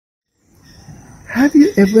Have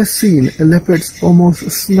you ever seen leopards almost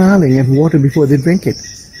snarling at water before they drink it?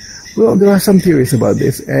 Well, there are some theories about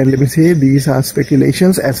this, and let me say these are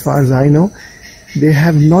speculations. As far as I know, there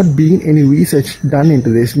have not been any research done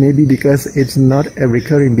into this, maybe because it's not a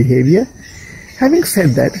recurring behavior. Having said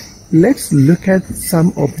that, let's look at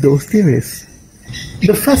some of those theories.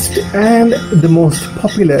 The first and the most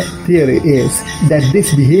popular theory is that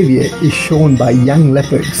this behavior is shown by young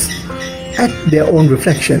leopards at their own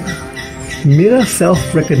reflection. Mirror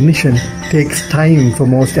self-recognition takes time for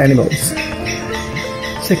most animals.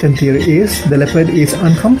 Second theory is the leopard is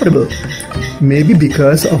uncomfortable, maybe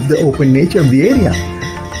because of the open nature of the area,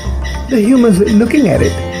 the humans looking at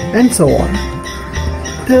it, and so on.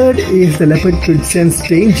 Third is the leopard could sense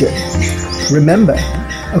danger. Remember,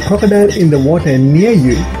 a crocodile in the water near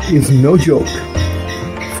you is no joke.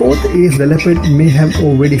 Fourth is the leopard may have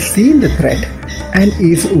already seen the threat and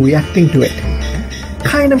is reacting to it,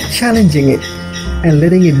 kind of challenging it and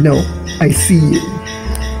letting it know, I see you.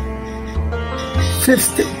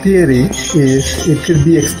 Fifth theory is it could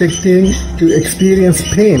be expecting to experience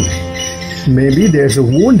pain. Maybe there's a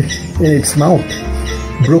wound in its mouth,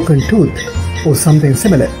 broken tooth, or something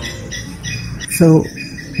similar. So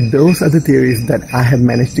those are the theories that I have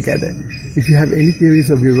managed to gather. If you have any theories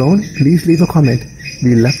of your own, please leave a comment.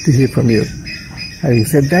 We love to hear from you. Having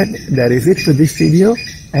said that, that is it for this video,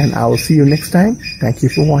 and I will see you next time. Thank you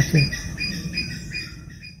for watching.